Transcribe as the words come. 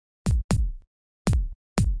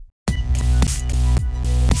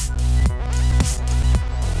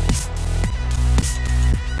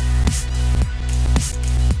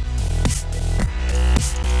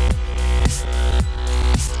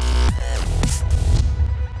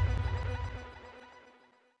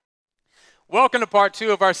Welcome to part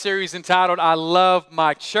 2 of our series entitled, I Love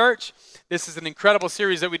My Church. This is an incredible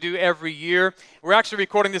series that we do every year. We're actually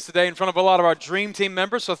recording this today in front of a lot of our Dream Team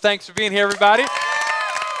members, so thanks for being here, everybody.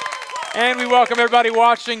 And we welcome everybody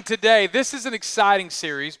watching today. This is an exciting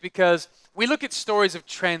series because we look at stories of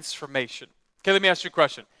transformation. Okay, let me ask you a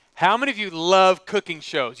question. How many of you love cooking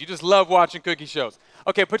shows? You just love watching cooking shows.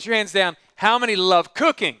 Okay, put your hands down. How many love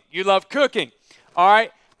cooking? You love cooking. All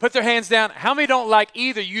right. Put their hands down. How many don't like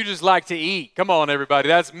either? You just like to eat. Come on, everybody.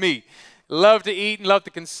 That's me. Love to eat and love to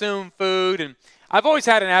consume food. And I've always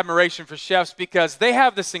had an admiration for chefs because they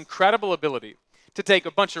have this incredible ability to take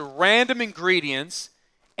a bunch of random ingredients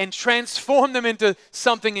and transform them into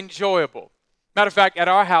something enjoyable. Matter of fact, at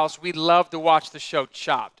our house, we love to watch the show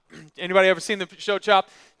Chopped. Anybody ever seen the show Chopped?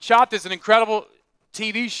 Chopped is an incredible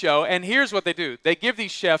TV show, and here's what they do. They give these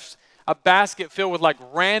chefs a basket filled with like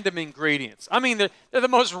random ingredients. I mean, they're the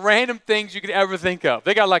most random things you could ever think of.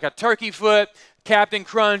 They got like a turkey foot, Captain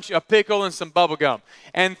Crunch, a pickle, and some bubble gum.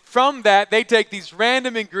 And from that, they take these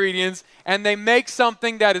random ingredients and they make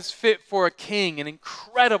something that is fit for a king, an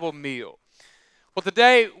incredible meal. Well,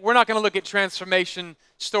 today, we're not going to look at transformation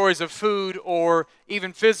stories of food or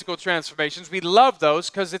even physical transformations. We love those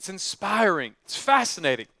because it's inspiring. It's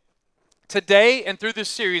fascinating. Today and through this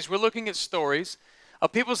series, we're looking at stories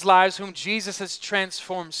of people's lives whom Jesus has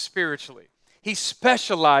transformed spiritually. He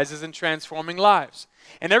specializes in transforming lives.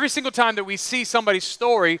 And every single time that we see somebody's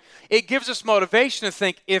story, it gives us motivation to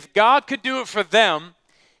think, if God could do it for them,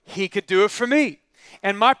 He could do it for me.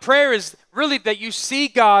 And my prayer is really that you see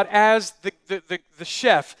God as the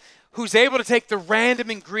chef who's able to take the random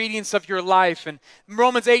ingredients of your life. And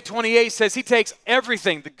Romans 8:28 says He takes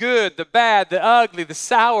everything, the good, the bad, the ugly, the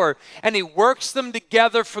sour, and He works them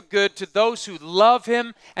together for good to those who love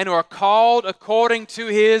Him and who are called according to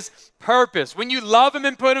His purpose. When you love Him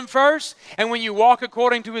and put Him first, and when you walk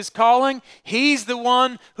according to His calling, He's the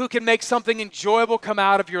one who can make something enjoyable come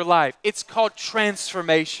out of your life. It's called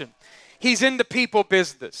transformation. He's in the people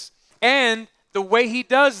business. And the way He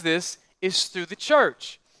does this is through the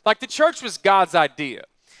church. Like the church was God's idea.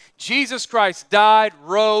 Jesus Christ died,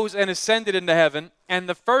 rose, and ascended into heaven. And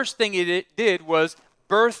the first thing He did was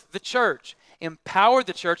birth the church, empower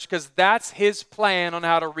the church, because that's His plan on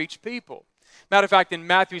how to reach people. Matter of fact, in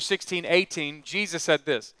Matthew 16:18, Jesus said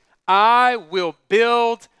this, I will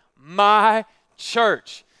build my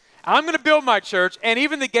church. I'm going to build my church, and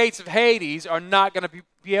even the gates of Hades are not going to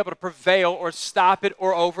be able to prevail or stop it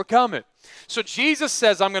or overcome it. So Jesus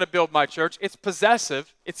says, I'm going to build my church. It's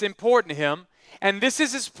possessive. It's important to Him. And this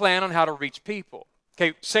is His plan on how to reach people.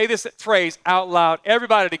 Okay, say this phrase out loud,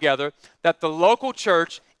 everybody together, that the local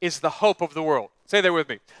church is the hope of the world. Say that with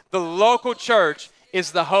me. The local church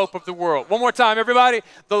is the hope of the world. One more time, everybody.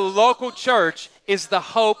 The local church is the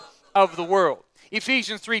hope of the world.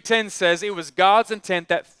 Ephesians 3:10 says it was God's intent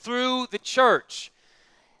that through the church,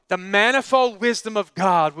 the manifold wisdom of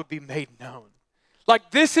God would be made known.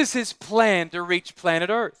 Like this is His plan to reach planet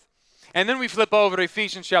Earth. And then we flip over to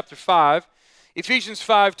Ephesians chapter 5. Ephesians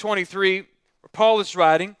 5:23, where Paul is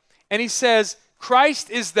writing, and he says, Christ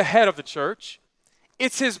is the head of the church.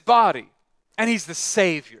 It's His body, and He's the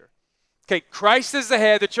Savior. Okay, Christ is the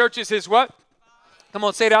head. The church is His what? Come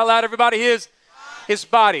on, say it out loud, everybody. His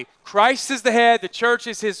body. Christ is the head. The church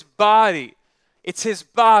is His body. It's His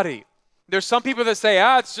body. There's some people that say,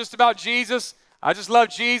 it's just about Jesus. I just love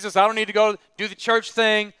Jesus. I don't need to go do the church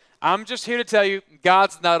thing. I'm just here to tell you,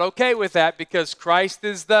 God's not okay with that because Christ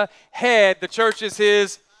is the head. The church is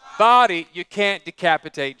His body. You can't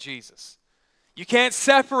decapitate Jesus. You can't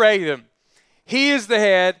separate Him. He is the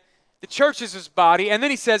head. The church is His body. And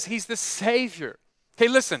then He says He's the Savior. Okay,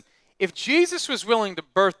 listen. If Jesus was willing to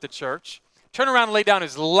birth the church, turn around and lay down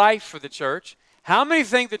His life for the church, how many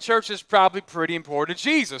think the church is probably pretty important to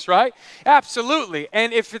Jesus, right? Absolutely.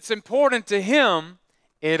 And if it's important to Him,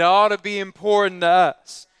 it ought to be important to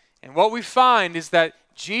us. And what we find is that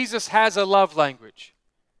Jesus has a love language,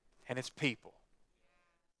 and it's people.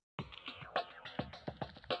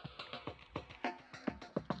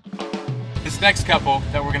 This next couple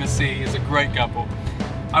that we're going to see is a great couple.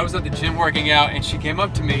 I was at the gym working out, and she came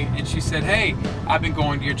up to me, and she said, hey, I've been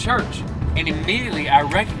going to your church. And immediately I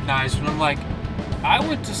recognized her, and I'm like, I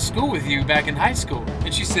went to school with you back in high school.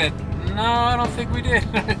 And she said, no, I don't think we did.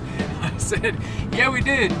 I said, yeah, we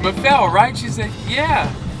did. Mafel, right? She said,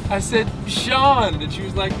 yeah. I said, Sean. And she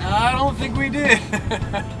was like, no, I don't think we did.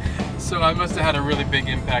 So I must have had a really big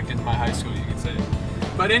impact in my high school, you could say.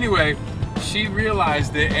 But anyway, she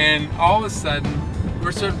realized it, and all of a sudden,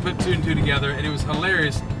 we're starting to put two and two together, and it was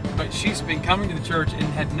hilarious. But she's been coming to the church and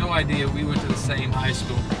had no idea we went to the same high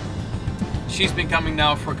school. she's been coming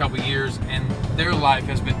now for a couple of years, and their life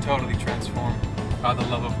has been totally transformed by the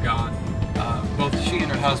love of God. Both she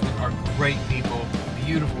and her husband are great people,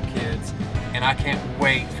 beautiful kids, and I can't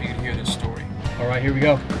wait for you to hear this story. All right, here we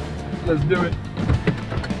go. Let's do it.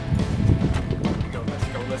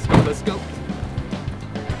 Let's go.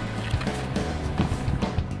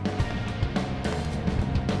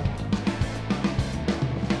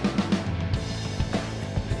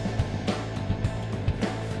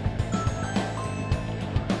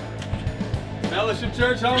 Fellowship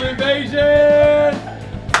Church Home Invasion!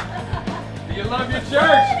 Do you love your church?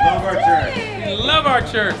 Love our church. You love our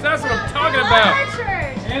church. That's what I'm talking about. Our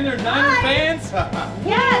church. And they're Niner fans?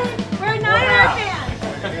 Yes, we're Niner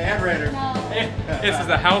fans. And Raider. No. This is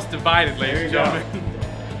a house divided, ladies and gentlemen.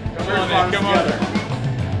 Come on.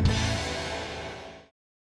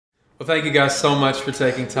 Well, thank you guys so much for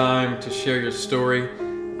taking time to share your story.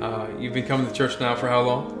 You've been coming to church now for how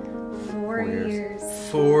long? 4 years.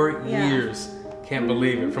 4 Yeah. years. Can't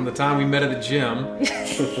believe it. From the time we met at the gym,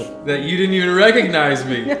 that you didn't even recognize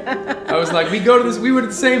me. I was like, we were at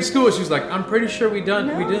the same school. She was like, I'm pretty sure we didn't.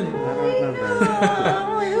 I don't remember.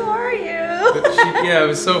 Who are you? Yeah, it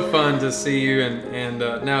was so fun to see you and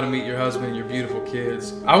now to meet your husband and your beautiful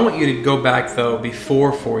kids. I want you to go back though,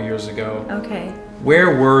 before 4 years ago. Okay.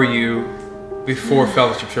 Where were you before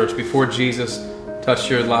Fellowship Church, before Jesus touched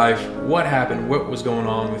your life? What happened? What was going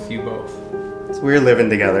on with you both? So we were living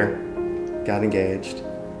together, got engaged.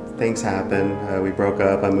 Things happened. We broke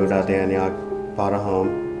up. I moved out to Antioch, bought a home,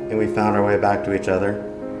 and we found our way back to each other.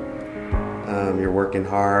 You're working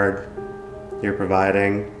hard, you're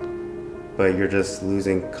providing, but you're just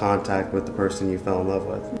losing contact with the person you fell in love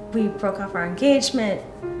with. We broke off our engagement.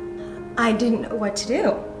 I didn't know what to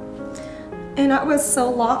do. And I was so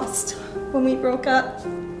lost when we broke up.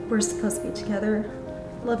 We're supposed to be together,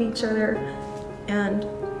 love each other, and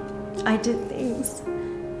I did things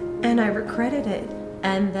and I regretted it.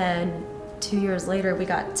 And then 2 years later we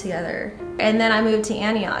got together. And then I moved to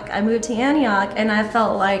Antioch. And I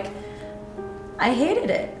felt like I hated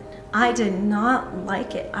it. I did not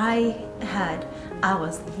like it. I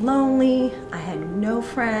was lonely. I had no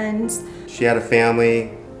friends. She had a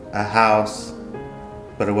family, a house,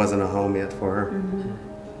 but it wasn't a home yet for her.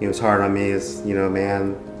 Mm-hmm. It was hard on me as, a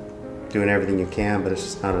man, doing everything you can, but it's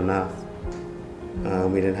just not enough.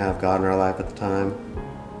 We didn't have God in our life at the time,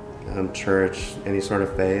 church, any sort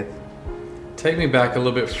of faith. Take me back a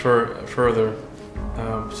little bit further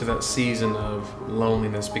to that season of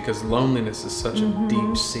loneliness, because loneliness is such a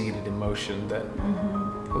deep-seated emotion that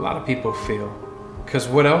a lot of people feel. Because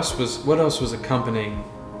what else was accompanying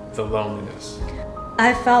the loneliness?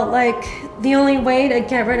 I felt like the only way to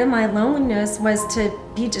get rid of my loneliness was to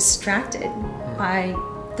be distracted by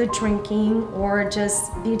the drinking, or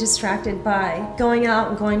just be distracted by going out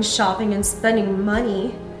and going shopping and spending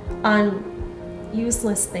money on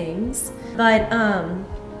useless things. But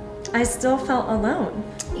I still felt alone.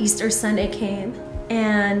 Easter Sunday came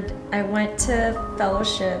and I went to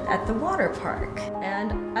fellowship at the water park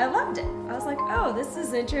and I loved it. I was like, oh, this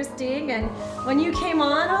is interesting. And when you came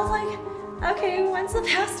on, I was like, okay, when's the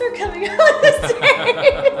pastor coming on the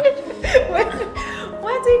stage?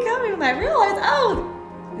 When's he coming? And I realized, oh,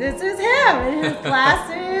 this is him, and his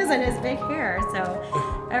glasses and his big hair.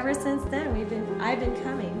 So ever since then, I've been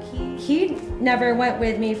coming. He never went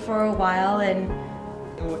with me for a while, and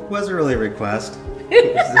It wasn't really a request.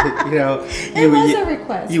 it was a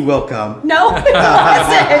request. You will come. No, it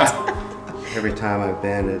wasn't. Every time I've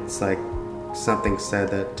been, it's like something said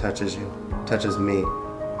that touches me,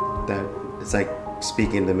 that it's like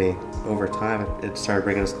speaking to me. Over time, it started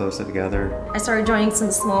bringing us closer together. I started joining some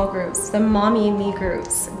small groups, the Mommy and Me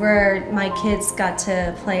groups, where my kids got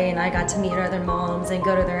to play and I got to meet other moms and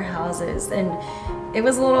go to their houses. And it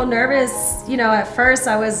was a little nervous, at first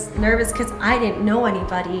I was nervous because I didn't know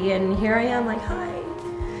anybody, and here I am like, hi.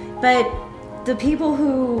 But the people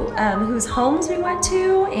whose homes we went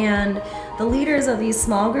to and the leaders of these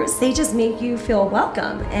small groups, they just make you feel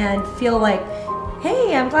welcome and feel like,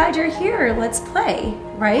 hey, I'm glad you're here, let's play,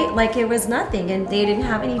 right? Like it was nothing, and they didn't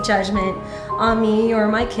have any judgment on me or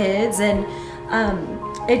my kids, and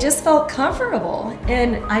it just felt comfortable,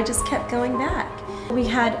 and I just kept going back. We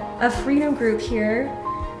had a freedom group here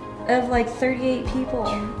of like 38 people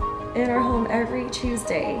in our home every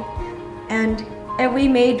Tuesday, and we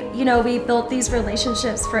made, we built these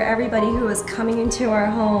relationships for everybody who was coming into our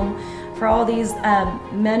home, for all these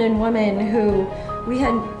men and women who we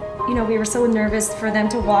had, we were so nervous for them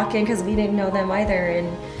to walk in because we didn't know them either. And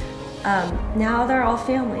now they're all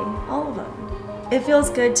family, all of them. It feels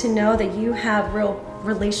good to know that you have real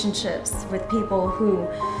relationships with people who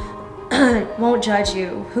won't judge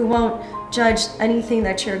you, who won't judge anything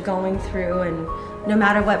that you're going through, and no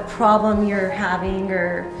matter what problem you're having,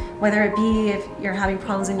 or whether it be if you're having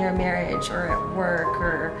problems in your marriage or at work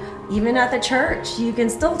or even at the church, you can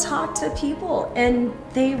still talk to people and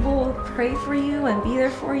they will pray for you and be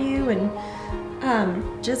there for you and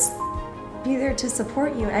just be there to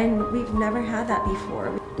support you. And we've never had that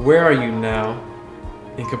before. Where are you now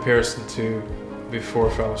in comparison to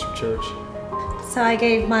before Fellowship Church? So I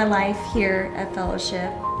gave my life here at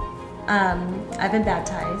Fellowship. I've been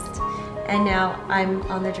baptized, and now I'm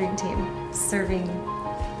on the Dream Team, serving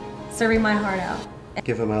my heart out.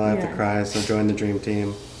 Giving my life Yeah. to Christ, I joined the Dream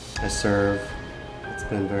Team. I serve. It's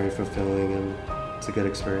been very fulfilling and it's a good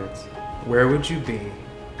experience. Where would you be?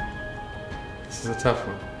 This is a tough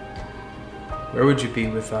one. Where would you be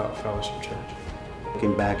without Fellowship Church?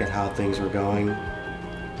 Looking back at how things were going,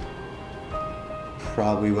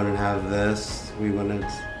 probably wouldn't have this. We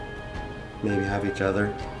wouldn't maybe have each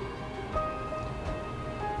other.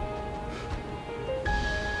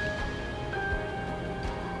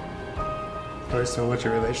 There's so much a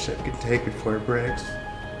relationship can take before it breaks.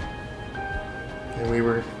 And we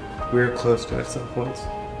were close to it at some points.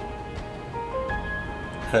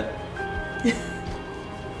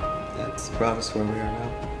 That's brought us where we are now.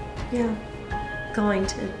 Yeah. Going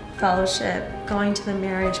to Fellowship, going to the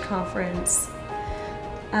marriage conference,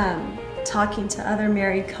 talking to other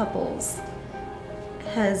married couples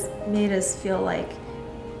has made us feel like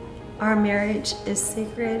our marriage is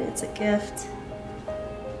sacred, it's a gift,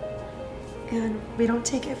 and we don't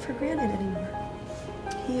take it for granted anymore.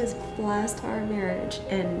 He has blessed our marriage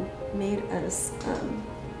and made us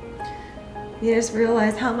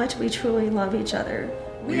realize how much we truly love each other.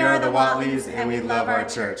 We are the Watleys and we love our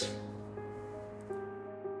church.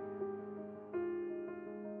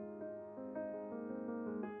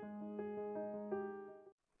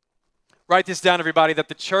 Write this down, everybody, that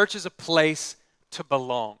the church is a place to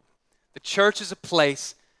belong. The church is a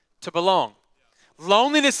place to belong.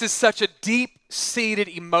 Loneliness is such a deep-seated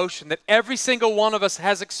emotion that every single one of us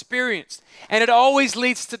has experienced, and it always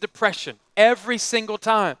leads to depression every single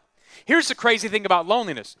time. Here's the crazy thing about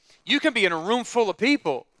loneliness. You can be in a room full of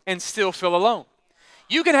people and still feel alone.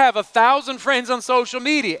 You can have 1,000 friends on social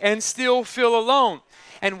media and still feel alone.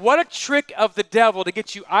 And what a trick of the devil to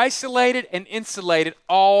get you isolated and insulated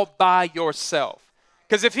all by yourself.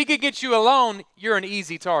 Because if he could get you alone, you're an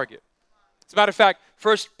easy target. As a matter of fact,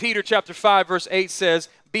 1 Peter chapter 5, verse 8 says,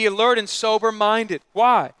 be alert and sober-minded.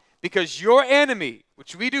 Why? Because your enemy,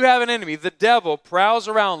 which we do have an enemy, the devil, prowls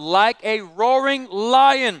around like a roaring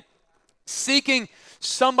lion, seeking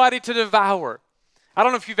somebody to devour. I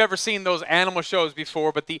don't know if you've ever seen those animal shows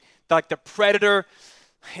before, but the predator,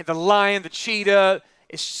 the lion, the cheetah,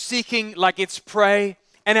 is seeking like its prey.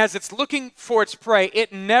 And as it's looking for its prey,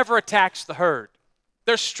 it never attacks the herd.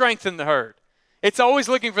 There's strength in the herd. It's always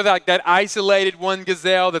looking for that isolated one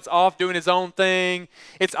gazelle that's off doing his own thing.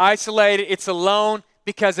 It's isolated, it's alone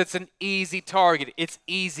because it's an easy target. It's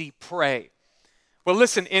easy prey. Well,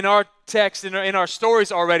 listen, in our text, in our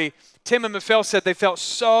stories already, Tim and Michelle said they felt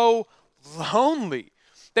so lonely.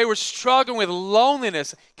 They were struggling with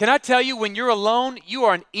loneliness. Can I tell you, when you're alone, you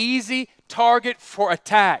are an easy target for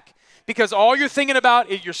attack. Because all you're thinking about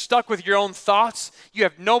is you're stuck with your own thoughts. You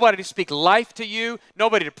have nobody to speak life to you,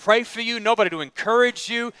 nobody to pray for you, nobody to encourage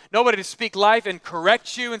you, nobody to speak life and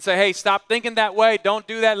correct you and say, hey, stop thinking that way. Don't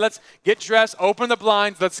do that. Let's get dressed, open the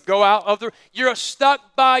blinds, let's go out of the... You're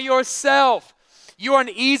stuck by yourself. You are an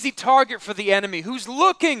easy target for the enemy who's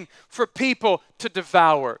looking for people to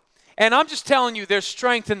devour. And I'm just telling you, there's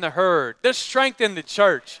strength in the herd. There's strength in the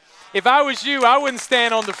church. If I was you, I wouldn't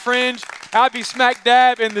stand on the fringe. I'd be smack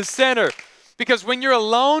dab in the center. Because when you're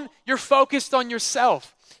alone, you're focused on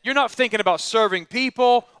yourself. You're not thinking about serving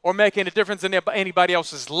people or making a difference in anybody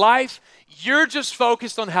else's life. You're just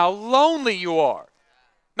focused on how lonely you are.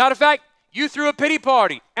 Matter of fact, you threw a pity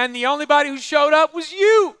party, and the only body who showed up was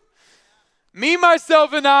you. Me,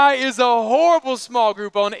 myself, and I is a horrible small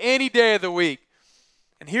group on any day of the week.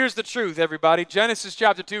 And here's the truth, everybody. Genesis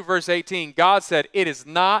chapter 2, verse 18, God said, it is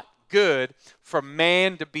not good for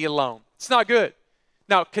man to be alone. It's not good.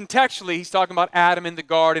 Now, contextually, he's talking about Adam in the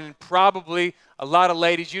garden, and probably a lot of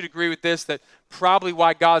ladies, you'd agree with this, that probably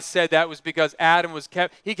why God said that was because Adam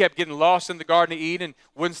kept getting lost in the Garden of Eden and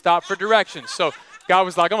wouldn't stop for directions. So God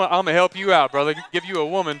was like, I'm going to help you out, brother, give you a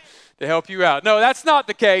woman to help you out. No, that's not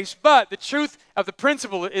the case, but the truth of the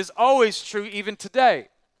principle is always true even today.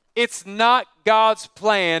 It's not God's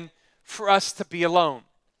plan for us to be alone.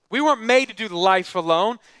 We weren't made to do life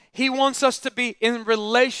alone. He wants us to be in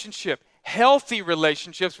relationship, healthy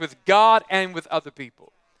relationships with God and with other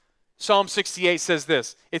people. Psalm 68 says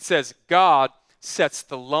this. It says, God sets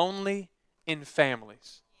the lonely in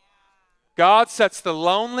families. God sets the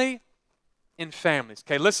lonely in families.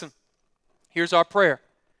 Okay, listen. Here's our prayer.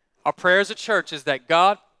 Our prayer as a church is that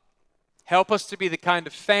God, help us to be the kind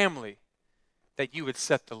of family that you would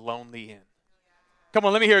set the lonely in. Come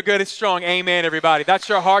on, let me hear a good and strong amen, everybody. That's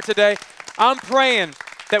your heart today. I'm praying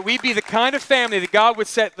that we be the kind of family that God would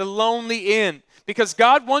set the lonely in, because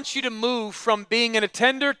God wants you to move from being an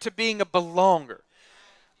attender to being a belonger.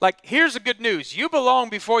 Like, here's the good news. You belong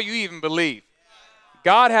before you even believe.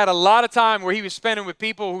 God had a lot of time where he was spending with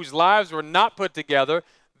people whose lives were not put together.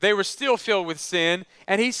 They were still filled with sin,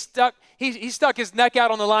 and he stuck his neck out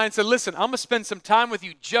on the line and said, listen, I'm going to spend some time with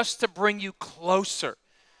you just to bring you closer.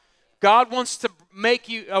 God wants to make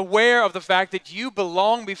you aware of the fact that you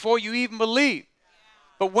belong before you even believe.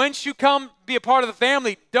 But once you come be a part of the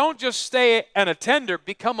family, don't just stay an attender,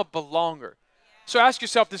 become a belonger. So ask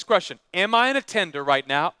yourself this question: am I an attender right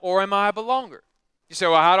now, or am I a belonger? You say,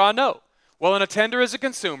 well, how do I know? Well, an attender is a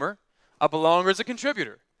consumer, a belonger is a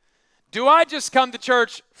contributor. Do I just come to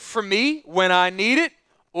church for me when I need it?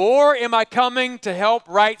 Or am I coming to help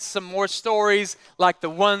write some more stories like the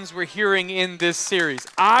ones we're hearing in this series?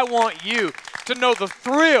 I want you to know the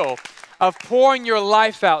thrill of pouring your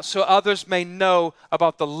life out so others may know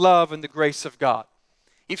about the love and the grace of God.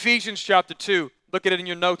 Ephesians chapter 2, look at it in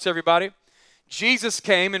your notes, everybody. Jesus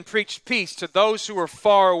came and preached peace to those who were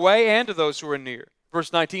far away and to those who were near.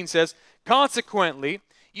 Verse 19 says, consequently,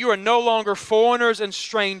 you are no longer foreigners and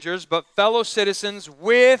strangers, but fellow citizens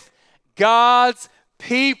with God's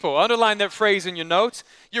people. Underline that phrase in your notes.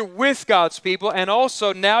 You're with God's people, and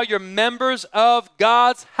also now you're members of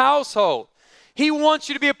God's household. He wants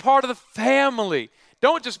you to be a part of the family.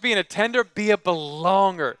 Don't just be an attender, be a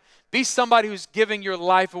belonger. Be somebody who's giving your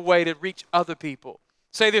life away to reach other people.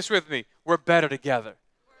 Say this with me. We're better together.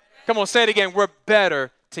 Come on, say it again. We're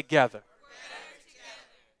better together.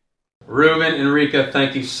 Ruben and Rika,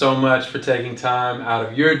 thank you so much for taking time out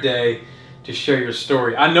of your day to share your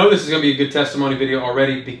story. I know this is going to be a good testimony video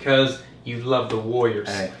already because you love the Warriors.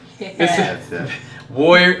 Hey, This is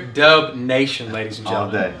Warrior Dub Nation, ladies and all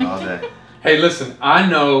gentlemen. day, all day. Hey, listen, I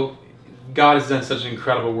know God has done such an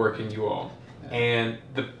incredible work in you all. And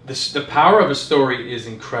the power of a story is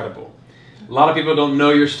incredible. A lot of people don't know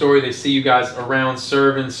your story. They see you guys around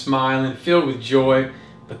serving, smiling, filled with joy,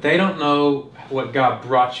 but they don't know what God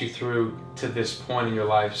brought you through to this point in your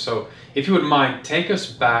life. So if you would mind, take us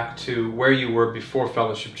back to where you were before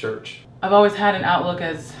Fellowship Church. I've always had an outlook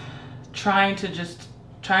as trying to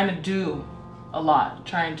do a lot,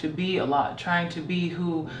 trying to be a lot, trying to be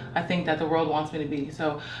who I think that the world wants me to be.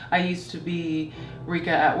 So I used to be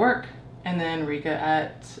Rika at work, and then Rika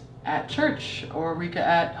at church, or Rika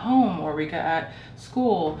at home, or Rika at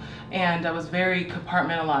school, and I was very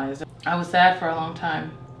compartmentalized. I was sad for a long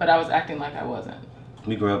time, but I was acting like I wasn't.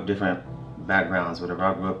 We grew up different backgrounds. Whatever,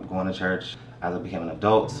 I grew up going to church. As I became an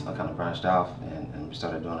adult, I kind of branched off and we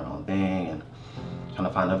started doing our own thing and trying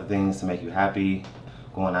to find other things to make you happy.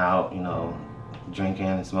 Going out, drinking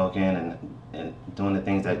and smoking and doing the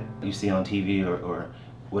things that you see on TV or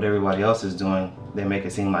what everybody else is doing. They make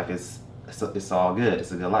it seem like it's all good.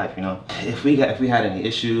 It's a good life, If we had any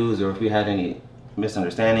issues or if we had any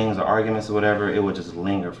misunderstandings or arguments or whatever, it would just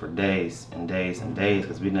linger for days and days and days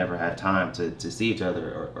because we never had time to see each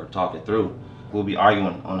other or talk it through. We'll be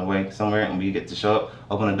arguing on the way somewhere and we get to show up,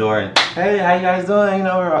 open the door and, hey, how you guys doing?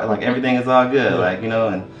 We're like, everything is all good,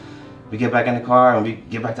 and we get back in the car and we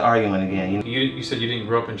get back to arguing again. You said you didn't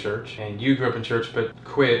grow up in church, and you grew up in church but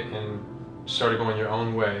quit and started going your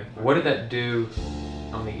own way. What did that do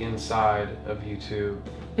on the inside of you two?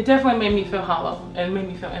 It definitely made me feel hollow. It made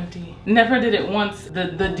me feel empty. Never did it once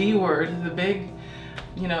the D word, the big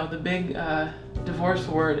divorce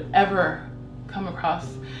word ever come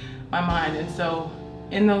across my mind. And so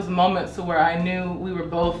in those moments where I knew we were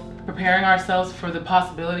both preparing ourselves for the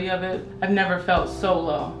possibility of it, I've never felt so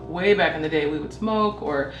low. Way back in the day, we would smoke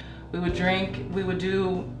or we would drink, we would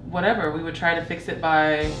do whatever. We would try to fix it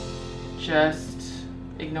by just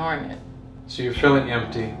ignoring it. So you're feeling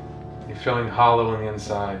empty. You're feeling hollow on the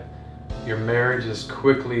inside. Your marriage is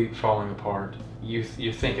quickly falling apart.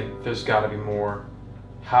 You're thinking there's got to be more.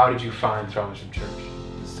 How did you find Fellowship Church?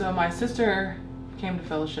 So my sister came to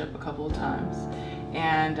Fellowship a couple of times,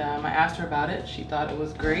 and I asked her about it. She thought it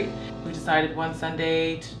was great. We decided one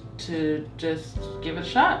Sunday to just give it a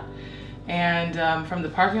shot. And from the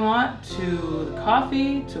parking lot to the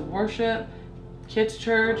coffee to worship, kids'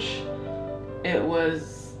 church, it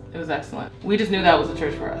was excellent. We just knew that was a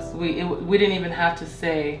church for us. We didn't even have to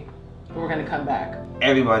say but we're going to come back.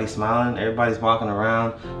 Everybody's smiling, everybody's walking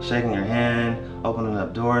around, shaking your hand, opening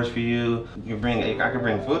up doors for you. I could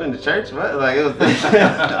bring food into church, but like it was,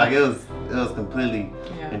 like it was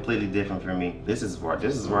completely different for me. This is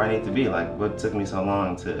where I need to be. Like what took me so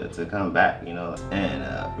long to come back, you know, and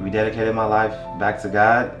rededicated my life back to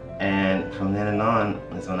God. And from then on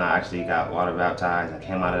is when I actually got water baptized and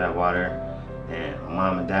came out of that water. And my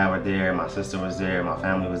mom and dad were there, my sister was there, my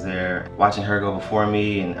family was there. Watching her go before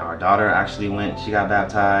me, and our daughter actually she got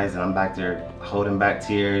baptized, and I'm back there holding back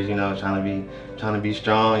tears, you know, trying to be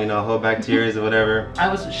strong, you know, hold back tears or whatever. I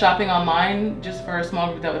was shopping online just for a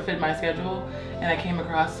small group that would fit my schedule, and I came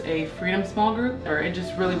across a Freedom small group, where it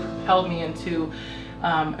just really propelled me into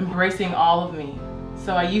embracing all of me.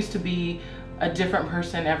 So I used to be a different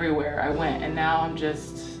person everywhere I went, and now I'm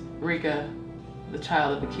just Rika, the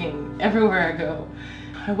child of the King, everywhere I go.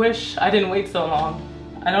 I wish I didn't wait so long.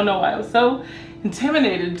 I don't know why I was so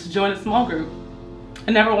intimidated to join a small group.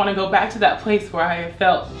 I never want to go back to that place where I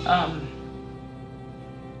felt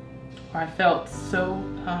so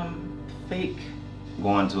fake.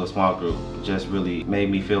 Going to a small group just really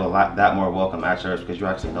made me feel that more welcome at church, because you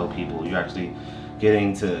actually know people. You actually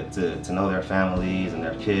getting to know their families and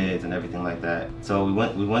their kids and everything like that. So we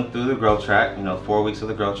went through the growth track, you know, 4 weeks of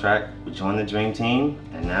the growth track. We joined the Dream Team,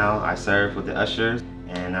 and now I serve with the ushers,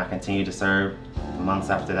 and I continue to serve the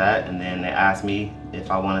months after that. And then they asked me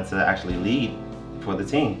if I wanted to actually lead for the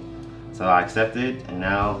team. So I accepted, and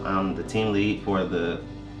now I'm the team lead for the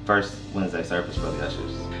first Wednesday service for the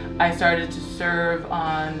ushers. I started to serve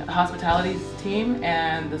on the hospitalities team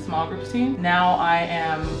and the small groups team. Now I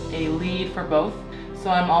am a lead for both. So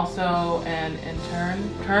I'm also an intern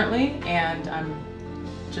currently, and I'm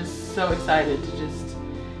just so excited to just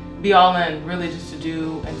be all in, really just to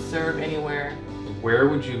do and serve anywhere. Where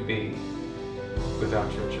would you be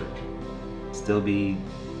without your church? Still be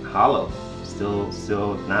hollow, still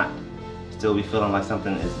be feeling like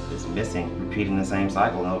something is missing, repeating the same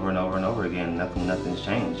cycle over and over and over again. Nothing's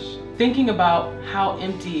changed. Thinking about how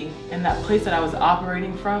empty in that place that I was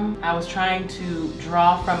operating from, I was trying to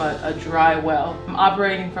draw from a dry well. I'm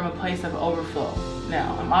operating from a place of overflow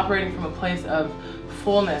now. I'm operating from a place of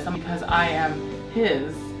fullness. Because I am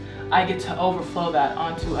His, I get to overflow that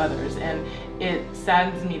onto others. And it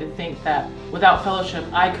saddens me to think that without fellowship,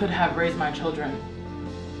 I could have raised my children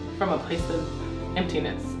from a place of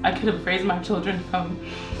emptiness. I could have raised my children from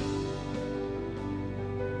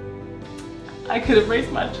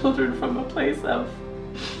a place of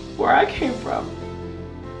where I came from.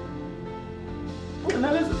 And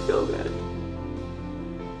that doesn't feel good.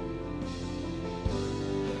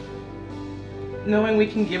 Knowing we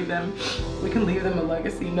can leave them a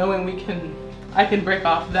legacy, knowing I can break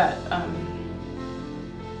off that,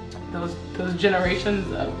 those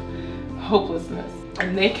generations of hopelessness,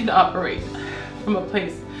 and they can operate from a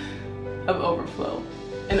place of overflow,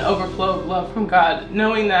 an overflow of love from God,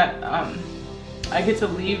 knowing that I get to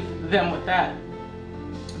leave them with that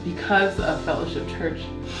because of Fellowship Church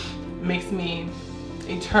makes me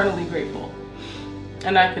eternally grateful.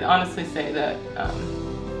 And I can honestly say that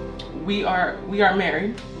we are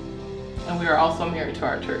married, and we are also married to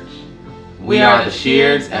our church. We are the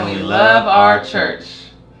Sheards, and we love our church.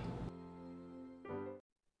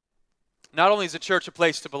 Not only is a church a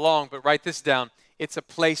place to belong, but write this down, it's a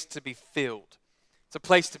place to be filled. It's a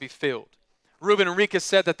place to be filled. Ruben and Rika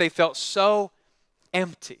said that they felt so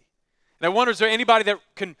empty. And I wonder, is there anybody that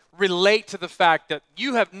can relate to the fact that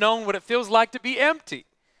you have known what it feels like to be empty?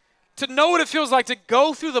 To know what it feels like to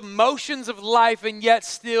go through the motions of life and yet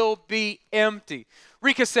still be empty.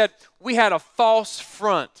 Rika said, we had a false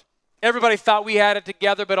front. Everybody thought we had it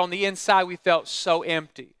together, but on the inside we felt so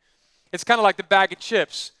empty. It's kind of like the bag of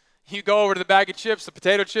chips. You go over to the bag of chips, the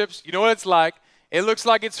potato chips, you know what it's like. It looks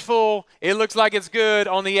like it's full. It looks like it's good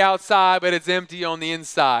on the outside, but it's empty on the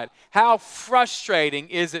inside. How frustrating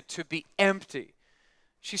is it to be empty?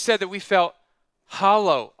 She said that we felt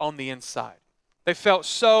hollow on the inside. They felt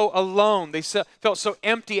so alone. They felt so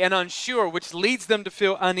empty and unsure, which leads them to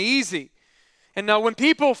feel uneasy. And now when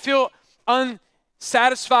people feel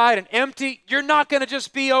unsatisfied and empty, you're not going to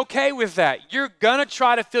just be okay with that. You're going to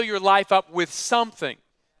try to fill your life up with something.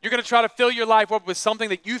 You're going to try to fill your life up with something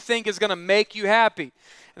that you think is going to make you happy.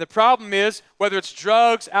 And the problem is, whether it's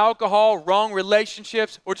drugs, alcohol, wrong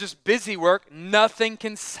relationships, or just busy work, nothing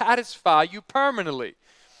can satisfy you permanently.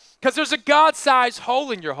 Because there's a God-sized hole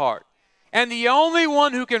in your heart. And the only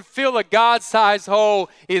one who can fill a God-sized hole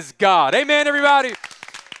is God. Amen, everybody?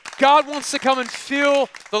 God wants to come and fill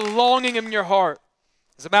the longing in your heart.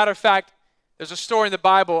 As a matter of fact, there's a story in the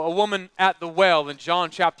Bible, a woman at the well in John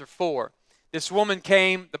chapter 4. This woman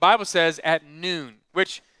came, the Bible says, at noon,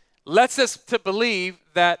 which lets us to believe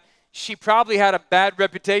that she probably had a bad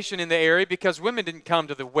reputation in the area because women didn't come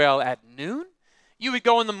to the well at noon. You would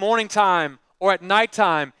go in the morning time or at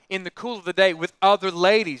nighttime in the cool of the day with other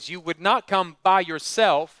ladies. You would not come by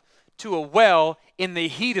yourself to a well in the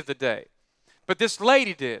heat of the day. But this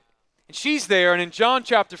lady did. And she's there, and in John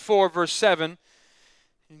chapter 4, verse 7,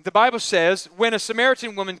 the Bible says, when a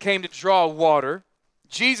Samaritan woman came to draw water,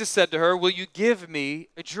 Jesus said to her, "Will you give me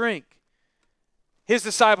a drink?" His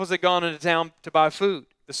disciples had gone into town to buy food.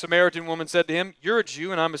 The Samaritan woman said to him, "You're a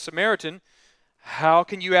Jew and I'm a Samaritan. How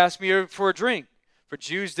can you ask me for a drink?" For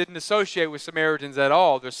Jews didn't associate with Samaritans at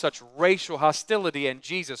all. There's such racial hostility, and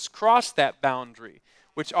Jesus crossed that boundary,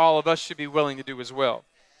 which all of us should be willing to do as well.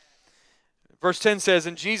 Verse 10 says,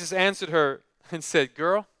 and Jesus answered her and said,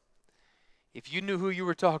 "Girl, if you knew who you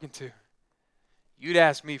were talking to, you'd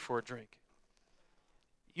ask me for a drink.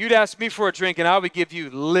 You'd ask me for a drink, and I would give you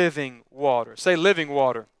living water." Say living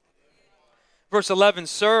water. Verse 11,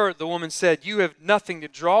 "Sir," the woman said, "you have nothing to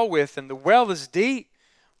draw with, and the well is deep.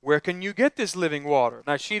 Where can you get this living water?"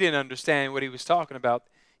 Now, she didn't understand what he was talking about.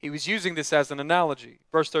 He was using this as an analogy.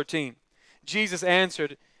 Verse 13, Jesus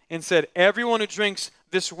answered and said, "Everyone who drinks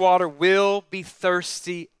this water will be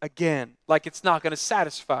thirsty again." Like it's not going to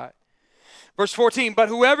satisfy. Verse 14, "But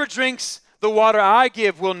whoever drinks the water I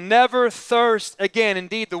give will never thirst again.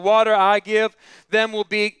 Indeed, the water I give them will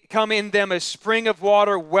become in them a spring of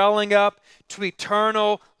water welling up to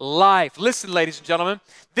eternal life." Listen, ladies and gentlemen,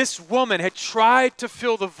 this woman had tried to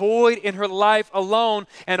fill the void in her life alone,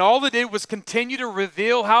 and all it did was continue to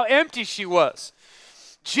reveal how empty she was.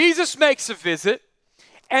 Jesus makes a visit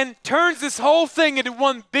and turns this whole thing into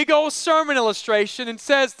one big old sermon illustration and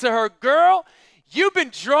says to her, "Girl, you've been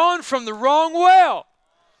drawn from the wrong well."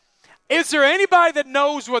 Is there anybody that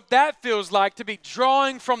knows what that feels like, to be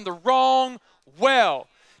drawing from the wrong well?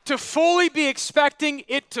 To fully be expecting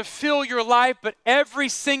it to fill your life, but every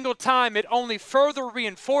single time it only further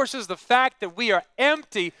reinforces the fact that we are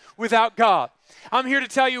empty without God. I'm here to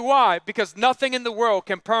tell you why. Because nothing in the world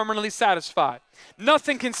can permanently satisfy.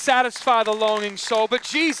 Nothing can satisfy the longing soul but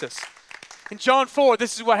Jesus. In John 4,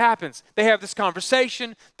 this is what happens. They have this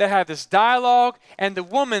conversation, they have this dialogue, and the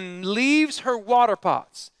woman leaves her water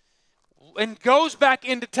pots and goes back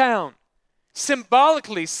into town,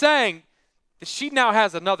 symbolically saying that she now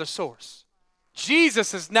has another source.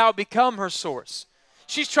 Jesus has now become her source.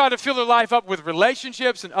 She's tried to fill her life up with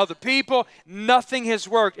relationships and other people. Nothing has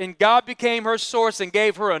worked. And God became her source and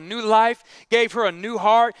gave her a new life, gave her a new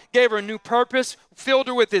heart, gave her a new purpose, filled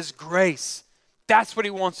her with His grace. That's what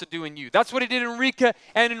He wants to do in you. That's what He did in Rika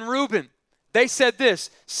and in Reuben. They said this: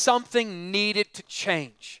 something needed to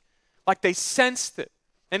change. Like they sensed it.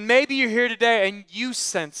 And maybe you're here today and you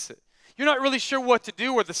sense it. You're not really sure what to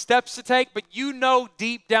do or the steps to take, but you know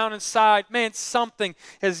deep down inside, man, something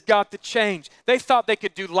has got to change. They thought they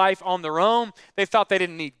could do life on their own. They thought they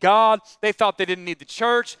didn't need God. They thought they didn't need the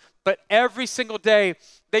church. But every single day,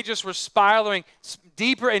 they just were spiraling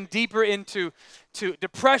deeper and deeper into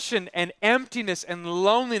depression and emptiness and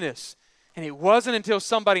loneliness. And it wasn't until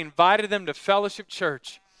somebody invited them to Fellowship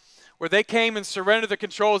Church, where they came and surrendered the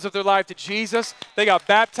controls of their life to Jesus. They got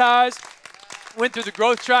baptized, went through the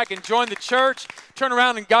growth track and joined the church, turned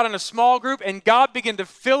around and got in a small group, and God began to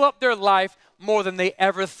fill up their life more than they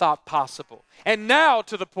ever thought possible. And now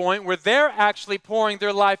to the point where they're actually pouring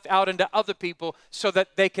their life out into other people so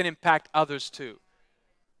that they can impact others too.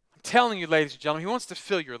 I'm telling you, ladies and gentlemen, He wants to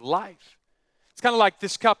fill your life. It's kind of like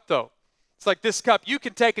this cup, though. It's like this cup. You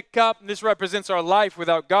can take a cup, and this represents our life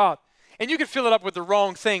without God. And you can fill it up with the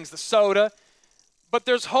wrong things, the soda, but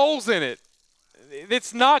there's holes in it.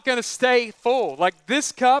 It's not going to stay full. Like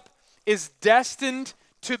this cup is destined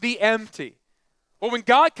to be empty. Well, when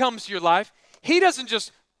God comes to your life, He doesn't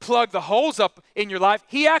just plug the holes up in your life.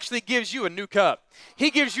 He actually gives you a new cup.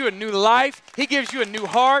 He gives you a new life. He gives you a new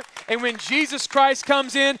heart. And when Jesus Christ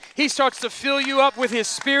comes in, He starts to fill you up with His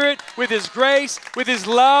Spirit, with His grace, with His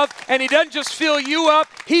love. And He doesn't just fill you up.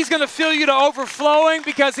 He's going to fill you to overflowing,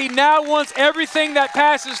 because He now wants everything that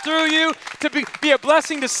passes through you to be a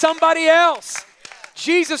blessing to somebody else.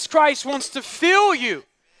 Jesus Christ wants to fill you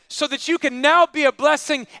so that you can now be a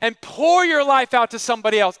blessing and pour your life out to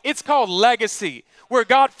somebody else. It's called legacy, where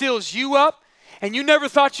God fills you up, and you never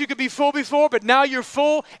thought you could be full before, but now you're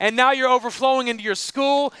full, and now you're overflowing into your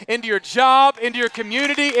school, into your job, into your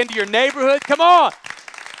community, into your neighborhood. Come on.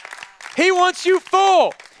 He wants you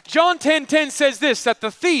full. John 10:10 says this, that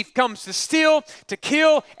the thief comes to steal, to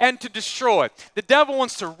kill, and to destroy. The devil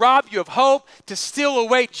wants to rob you of hope, to steal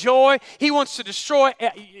away joy. He wants to destroy,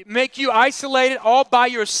 make you isolated all by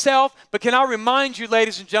yourself. But can I remind you,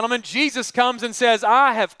 ladies and gentlemen, Jesus comes and says,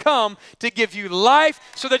 I have come to give you life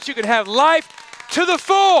so that you can have life to the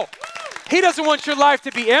full. He doesn't want your life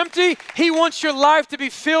to be empty. He wants your life to be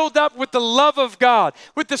filled up with the love of God,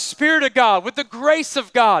 with the Spirit of God, with the grace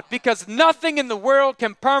of God, because nothing in the world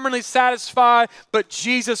can permanently satisfy but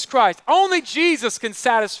Jesus Christ. Only Jesus can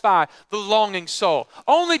satisfy the longing soul.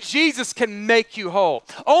 Only Jesus can make you whole.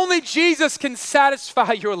 Only Jesus can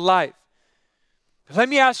satisfy your life. Let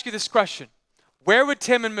me ask you this question. Where would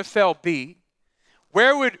Tim and Michelle be?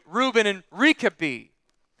 Where would Reuben and Rika be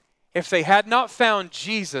if they had not found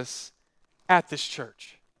Jesus at this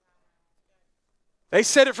church? They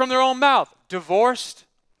said it from their own mouth. Divorced,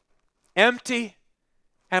 empty,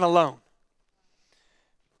 and alone.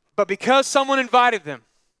 But because someone invited them,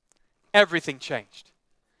 everything changed.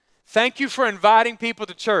 Thank you for inviting people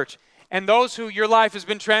to church. And those who your life has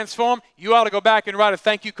been transformed, you ought to go back and write a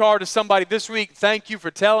thank you card to somebody this week. Thank you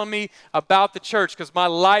for telling me about the church, because my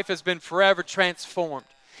life has been forever transformed.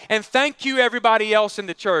 And thank you everybody else in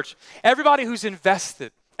the church, everybody who's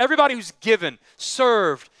invested, everybody who's given,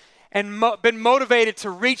 served, and been motivated to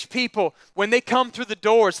reach people when they come through the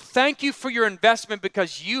doors. Thank you for your investment,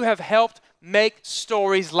 because you have helped make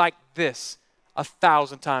stories like this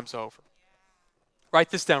 1,000 times over. Write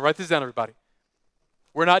this down, everybody.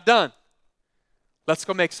 We're not done. Let's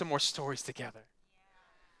go make some more stories together.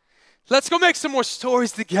 Let's go make some more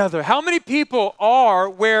stories together. How many people are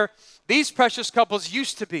where these precious couples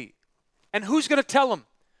used to be? And who's going to tell them?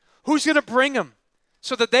 Who's going to bring them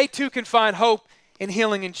so that they too can find hope and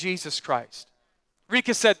healing in Jesus Christ?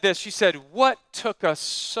 Rika said this. She said, what took us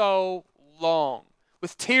so long?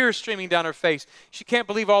 With tears streaming down her face. She can't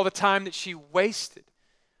believe all the time that she wasted.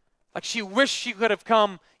 Like she wished she could have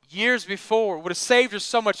come years before. It would have saved her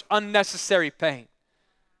so much unnecessary pain.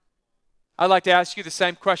 I'd like to ask you the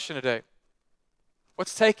same question today.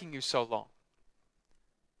 What's taking you so long?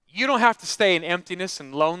 You don't have to stay in emptiness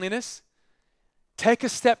and loneliness. Take a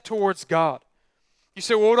step towards God. You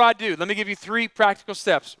say, well, what do? Let me give you 3 practical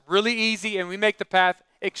steps. Really easy, and we make the path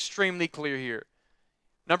extremely clear here.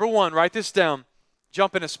 Number 1, write this down.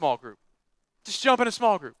 Jump in a small group. Just jump in a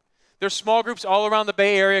small group. There's small groups all around the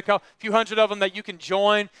Bay Area, a few hundred of them that you can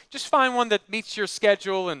join. Just find one that meets your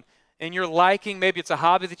schedule and your liking. Maybe it's a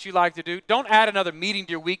hobby that you like to do. Don't add another meeting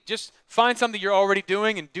to your week. Just find something you're already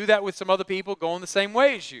doing and do that with some other people going the same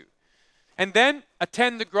way as you. And then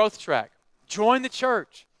attend the growth track. Join the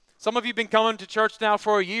church. Some of you have been coming to church now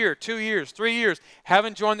for a year, 2 years, 3 years.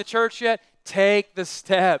 Haven't joined the church yet? Take the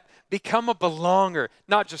step. Become a belonger,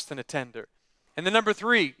 not just an attender. And then number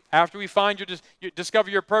 3, after we find you discover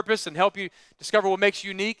your purpose and help you discover what makes you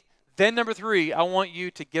unique, then number 3, I want you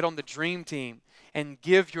to get on the dream team and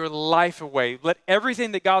give your life away. Let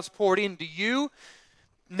everything that God's poured into you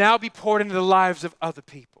now be poured into the lives of other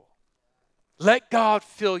people. Let God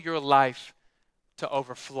fill your life to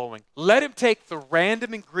overflowing. Let Him take the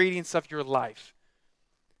random ingredients of your life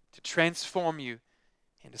to transform you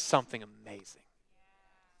into something amazing.